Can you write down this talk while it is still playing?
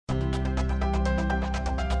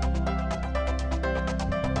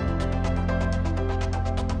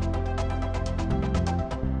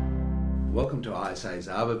welcome to ISA's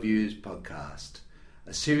Arbor Views podcast,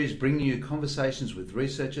 a series bringing you conversations with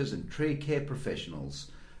researchers and tree care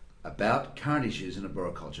professionals about current issues in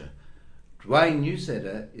arboriculture. Dwayne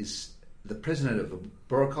Neustaeter is the president of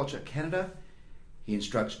Arboriculture Canada. He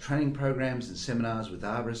instructs training programs and seminars with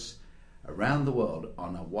arborists around the world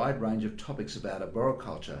on a wide range of topics about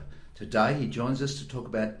arboriculture. Today he joins us to talk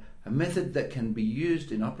about a method that can be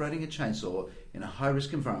used in operating a chainsaw in a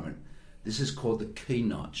high-risk environment. This is called the key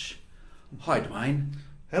notch. Hi, Dwayne.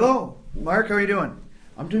 Hello, Mark. How are you doing?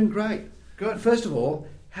 I'm doing great. Good. First of all,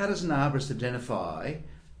 how does an arborist identify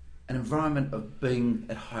an environment of being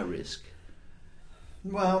at high risk?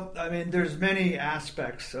 Well, I mean, there's many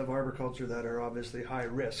aspects of arboriculture that are obviously high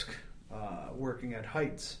risk. Working at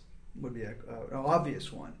heights would be an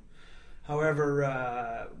obvious one.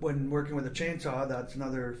 However, when working with a chainsaw, that's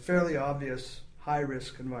another fairly obvious high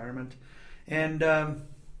risk environment. And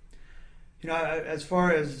as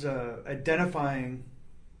far as identifying,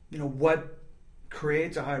 what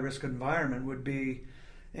creates a high-risk environment would be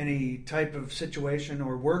any type of situation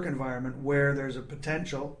or work environment where there's a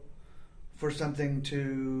potential for something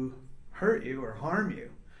to hurt you or harm you.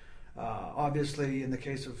 Obviously, in the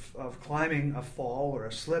case of climbing, a fall or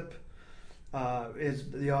a slip is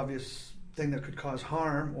the obvious thing that could cause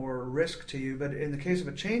harm or risk to you. But in the case of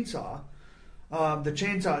a chainsaw, the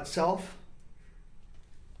chainsaw itself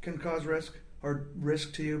can cause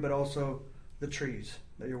risk to you, but also the trees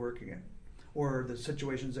that you're working in or the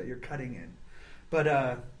situations that you're cutting in.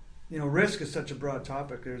 But risk is such a broad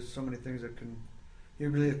topic. There's so many things you're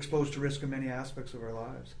really exposed to risk in many aspects of our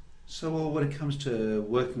lives. So when it comes to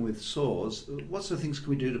working with saws, what sort of things can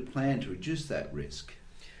we do to plan to reduce that risk?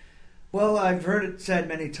 Well, I've heard it said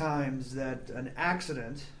many times that an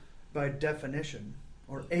accident, by definition,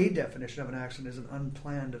 or a definition of an accident, is an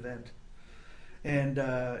unplanned event. And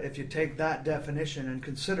if you take that definition and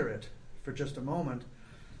consider it for just a moment,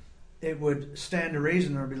 it would stand to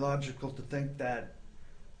reason or be logical to think that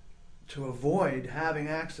to avoid having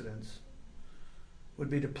accidents would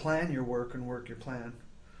be to plan your work and work your plan,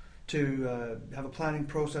 to have a planning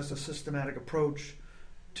process, a systematic approach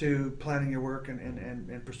to planning your work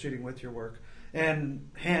and proceeding with your work. And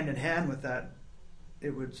hand in hand with that, it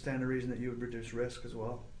would stand to reason that you would reduce risk as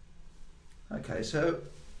well. Okay, so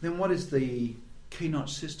then what is the key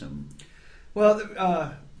notch system? Well,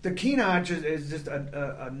 the key notch is just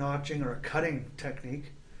a notching or a cutting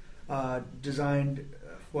technique designed,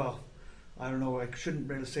 I don't know, I shouldn't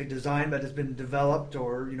really say designed, but it's been developed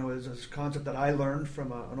or, is a concept that I learned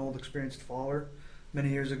from an old experienced faller many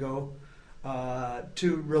years ago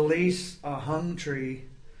to release a hung tree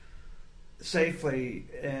safely.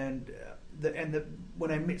 And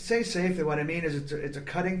when I say safely, what I mean is it's a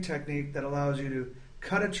cutting technique that allows you to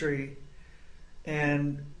cut a tree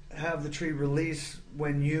and have the tree release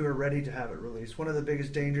when you are ready to have it release. One of the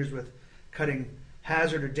biggest dangers with cutting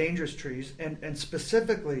hazard or dangerous trees, and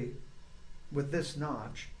specifically with this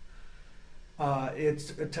notch, it's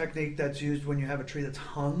a technique that's used when you have a tree that's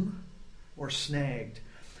hung or snagged.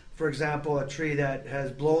 For example, a tree that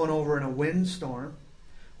has blown over in a windstorm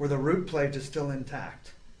where the root plate is still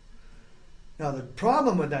intact. Now, the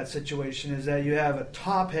problem with that situation is that you have a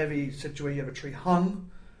top-heavy situation. You have a tree hung,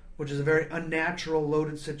 which is a very unnatural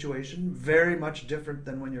loaded situation, very much different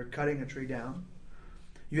than when you're cutting a tree down.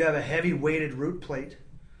 You have a heavy weighted root plate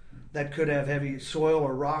that could have heavy soil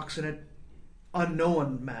or rocks in it,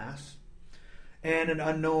 unknown mass, and an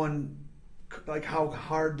unknown, like how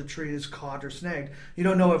hard the tree is caught or snagged. You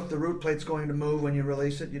don't know if the root plate's going to move when you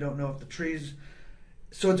release it. You don't know if the tree's...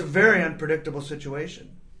 So it's a very unpredictable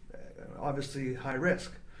situation, obviously high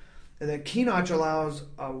risk. And the key notch allows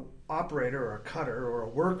an operator or a cutter or a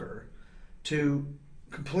worker to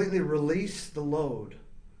completely release the load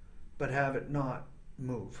but have it not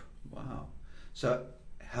move. Wow. So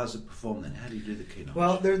how's it perform then? How do you do the key notch?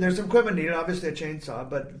 Well, there's some equipment needed, obviously a chainsaw,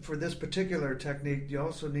 but for this particular technique you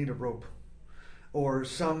also need a rope or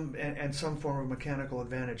some form of mechanical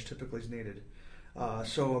advantage typically is needed.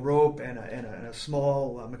 So a rope and a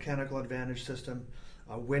small mechanical advantage system.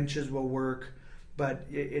 Winches will work. But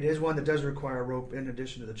it is one that does require a rope in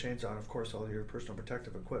addition to the chainsaw and, of course, all your personal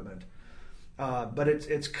protective equipment. But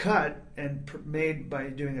it's cut and made by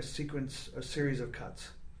doing a series of cuts.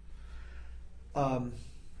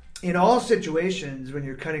 In all situations, when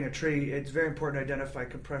you're cutting a tree, it's very important to identify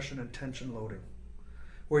compression and tension loading,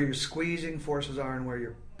 where your squeezing forces are and where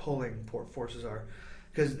your pulling forces are,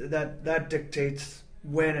 because that dictates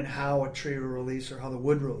when and how a tree will release or how the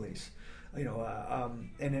wood will release. In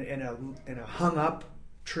a hung up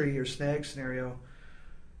tree or snag scenario,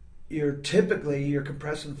 your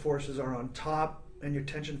compression forces are on top and your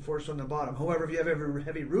tension force on the bottom. However, if you have a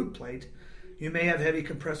heavy root plate, You may have heavy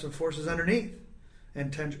compressive forces underneath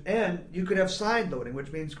and tension, and you could have side loading,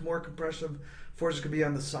 which means more compressive forces could be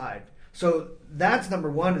on the side. So that's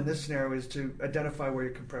number one in this scenario, is to identify where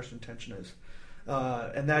your compression and tension is.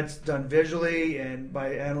 And that's done visually and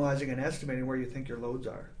by analyzing and estimating where you think your loads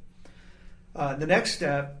are. The next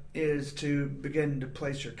step is to begin to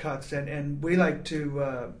place your cuts. And we like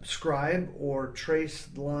to scribe or trace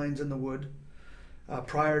lines in the wood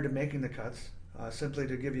prior to making the cuts, simply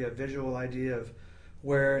to give you a visual idea of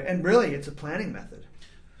where, and really it's a planning method.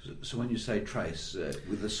 So when you say trace,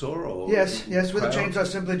 with the saw or yes, with a crayon? chainsaw,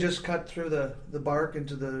 simply just cut through the bark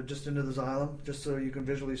into the xylem, just so you can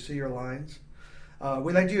visually see your lines.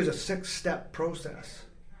 We like to use a 6-step process.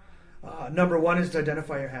 Number one is to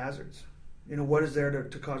identify your hazards. What is there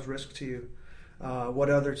to cause risk to you? What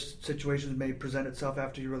other situations may present itself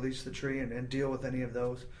after you release the tree, and deal with any of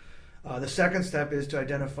those. The second step is to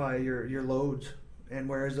identify your loads and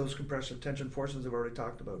where is those compressive tension forces that we've already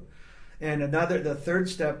talked about. And the third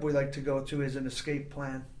step we like to go to is an escape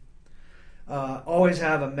plan. Always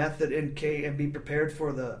have a method in case, and be prepared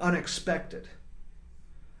for the unexpected.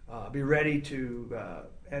 Be ready to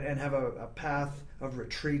and have a path of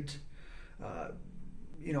retreat,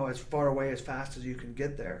 as far away as fast as you can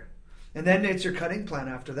get there. And then it's your cutting plan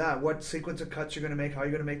after that. What sequence of cuts you're going to make, how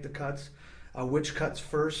you're going to make the cuts, which cuts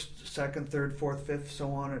first, second, third, fourth, fifth,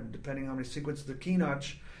 so on, and depending on how many sequences. The key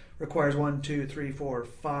notch requires 1, 2, 3, 4,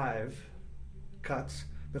 5 cuts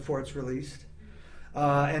before it's released.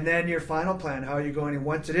 And then your final plan, how are you going to,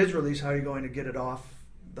 once it is released, how are you going to get it off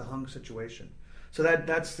the hung situation. So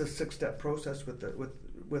that's the 6-step process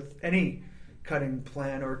with any cutting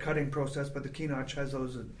plan or cutting process, but the key notch has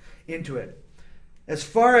those into it. As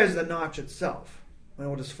far as the notch itself, and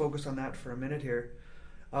we'll just focus on that for a minute here.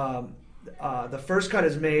 The first cut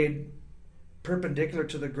is made perpendicular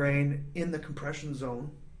to the grain in the compression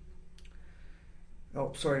zone.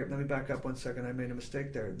 Oh, sorry, let me back up 1 second. I made a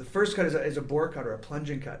mistake there. The first cut is a bore cut or a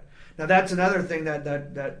plunging cut. Now that's another thing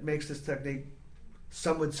that makes this technique,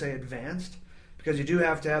 some would say, advanced, because you do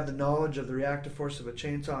have to have the knowledge of the reactive force of a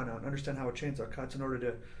chainsaw and understand how a chainsaw cuts in order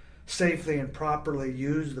to safely and properly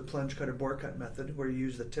use the plunge cut or bore cut method, where you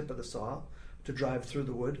use the tip of the saw to drive through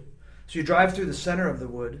the wood. So you drive through the center of the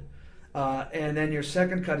wood, and then your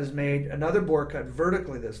second cut is made, another bore cut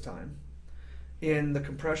vertically this time, in the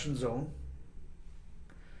compression zone.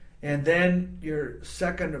 And then your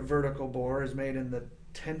second vertical bore is made in the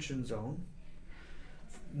tension zone.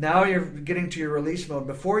 Now you're getting to your release mode.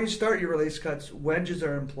 Before you start your release cuts, wedges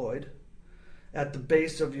are employed at the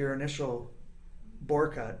base of your initial bore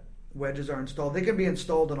cut. Wedges are installed. They can be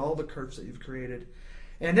installed on all the curves that you've created.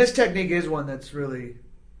 And this technique is one that's really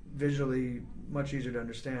visually much easier to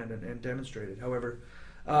understand and demonstrated. However,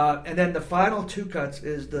 and then the final 2 cuts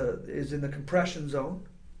is in the compression zone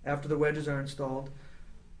after the wedges are installed,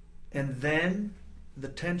 and then the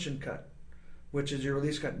tension cut, which is your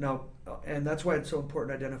release cut. Now, and that's why it's so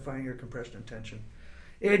important identifying your compression and tension.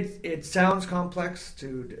 It sounds complex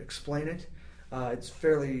to explain it.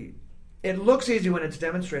 It looks easy when it's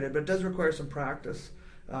demonstrated, but it does require some practice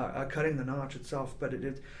cutting the notch itself.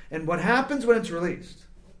 And what happens when it's released,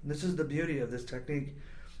 and this is the beauty of this technique,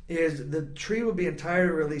 is the tree will be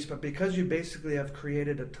entirely released, but because you basically have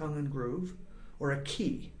created a tongue and groove, or a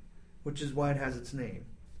key, which is why it has its name,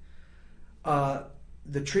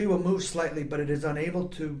 the tree will move slightly, but it is unable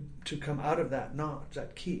to come out of that notch,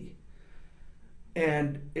 that key.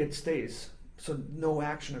 And it stays. So no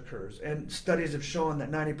action occurs. And studies have shown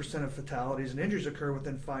that 90% of fatalities and injuries occur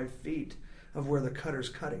within 5 feet of where the cutter's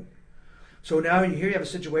cutting. So now here you have a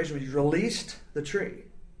situation where you've released the tree.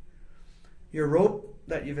 Your rope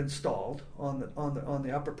that you've installed on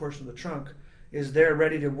the upper portion of the trunk is there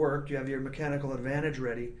ready to work. You have your mechanical advantage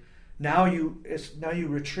ready. Now you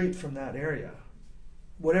retreat from that area.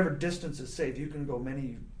 Whatever distance is safe, you can go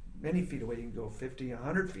many feet away. You can go 50,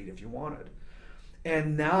 100 feet if you wanted.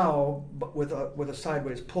 And now, with a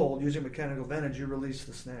sideways pull, using mechanical advantage, you release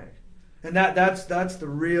the snag. And that's the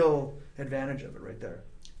real advantage of it right there.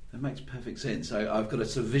 That makes perfect sense. I've got a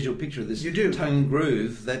sort of visual picture of this tongue and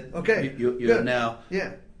groove that you're now...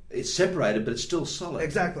 Yeah. It's separated, but it's still solid.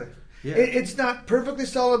 Exactly. Yeah. It's not perfectly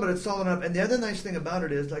solid, but it's solid enough. And the other nice thing about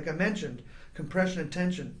it is, like I mentioned, compression and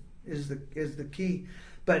tension is the key.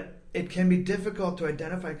 But it can be difficult to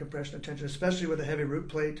identify compression and tension, especially with a heavy root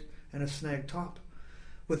plate and a snag top.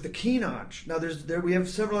 With the key notch, now we have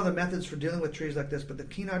several other methods for dealing with trees like this, but the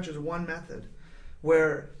key notch is one method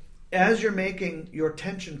where, as you're making your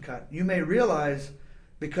tension cut, you may realize,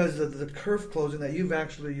 because of the kerf closing, that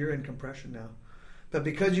you're in compression now. But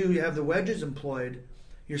because you have the wedges employed,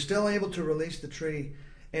 you're still able to release the tree,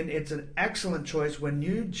 And it's an excellent choice when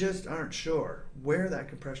you just aren't sure where that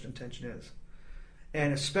compression and tension is.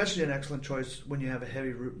 And especially an excellent choice when you have a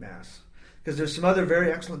heavy root mass. Because there's some other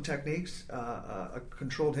very excellent techniques, a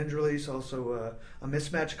controlled hinge release, also a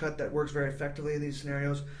mismatch cut that works very effectively in these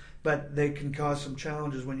scenarios, but they can cause some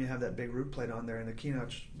challenges when you have that big root plate on there, and the key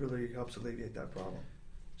notch really helps alleviate that problem.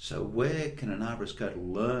 So where can an arborist go to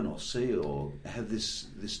learn or see or have this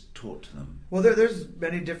taught to them? Well, there's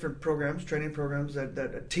many different programs, training programs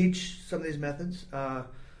that teach some of these methods.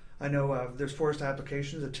 I know there's Forest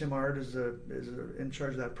Applications. Tim Ard is in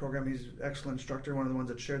charge of that program. He's an excellent instructor, one of the ones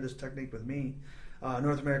that shared this technique with me.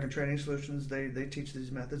 North American Training Solutions, they teach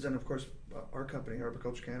these methods, and of course our company,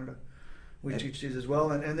 Arboriculture Canada, we teach these as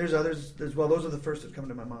well. And there's others as well. Those are the first that come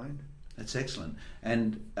to my mind. That's excellent.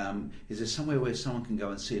 And is there somewhere where someone can go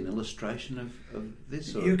and see an illustration of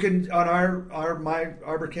this? Or? You can on my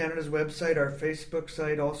Arbor Canada's website, our Facebook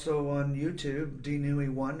site, also on YouTube,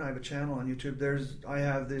 DNUE1. I have a channel on YouTube. I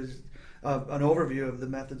have this an overview of the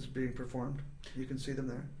methods being performed. You can see them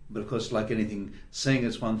there. But of course, like anything, seeing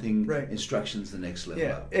is one thing. Right. Instruction's the next level.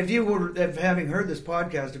 Yeah. Up. If having heard this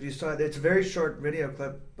podcast, if you saw it, it's a very short video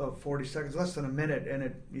clip, about 40 seconds, less than a minute, and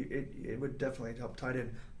it would definitely help tie it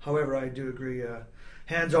in. However, I do agree.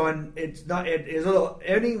 Hands-on, it's not. It is a little.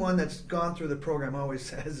 Anyone that's gone through the program always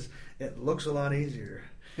says it looks a lot easier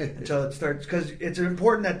until it starts, because it's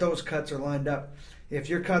important that those cuts are lined up. If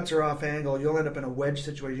your cuts are off angle, you'll end up in a wedge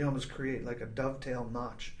situation. You almost create like a dovetail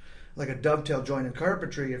notch, like a dovetail joint in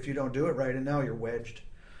carpentry if you don't do it right, and now you're wedged.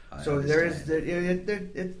 So understand. there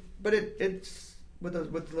is, it's with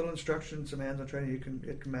a little instruction, some hands-on training,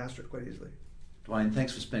 it can master it quite easily. Dwayne,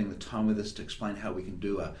 thanks for spending the time with us to explain how we can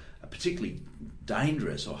do a particularly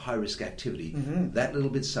dangerous or high-risk activity that little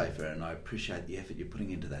bit safer, and I appreciate the effort you're putting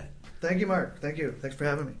into that. Thank you, Mark. Thank you. Thanks for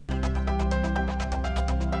having me.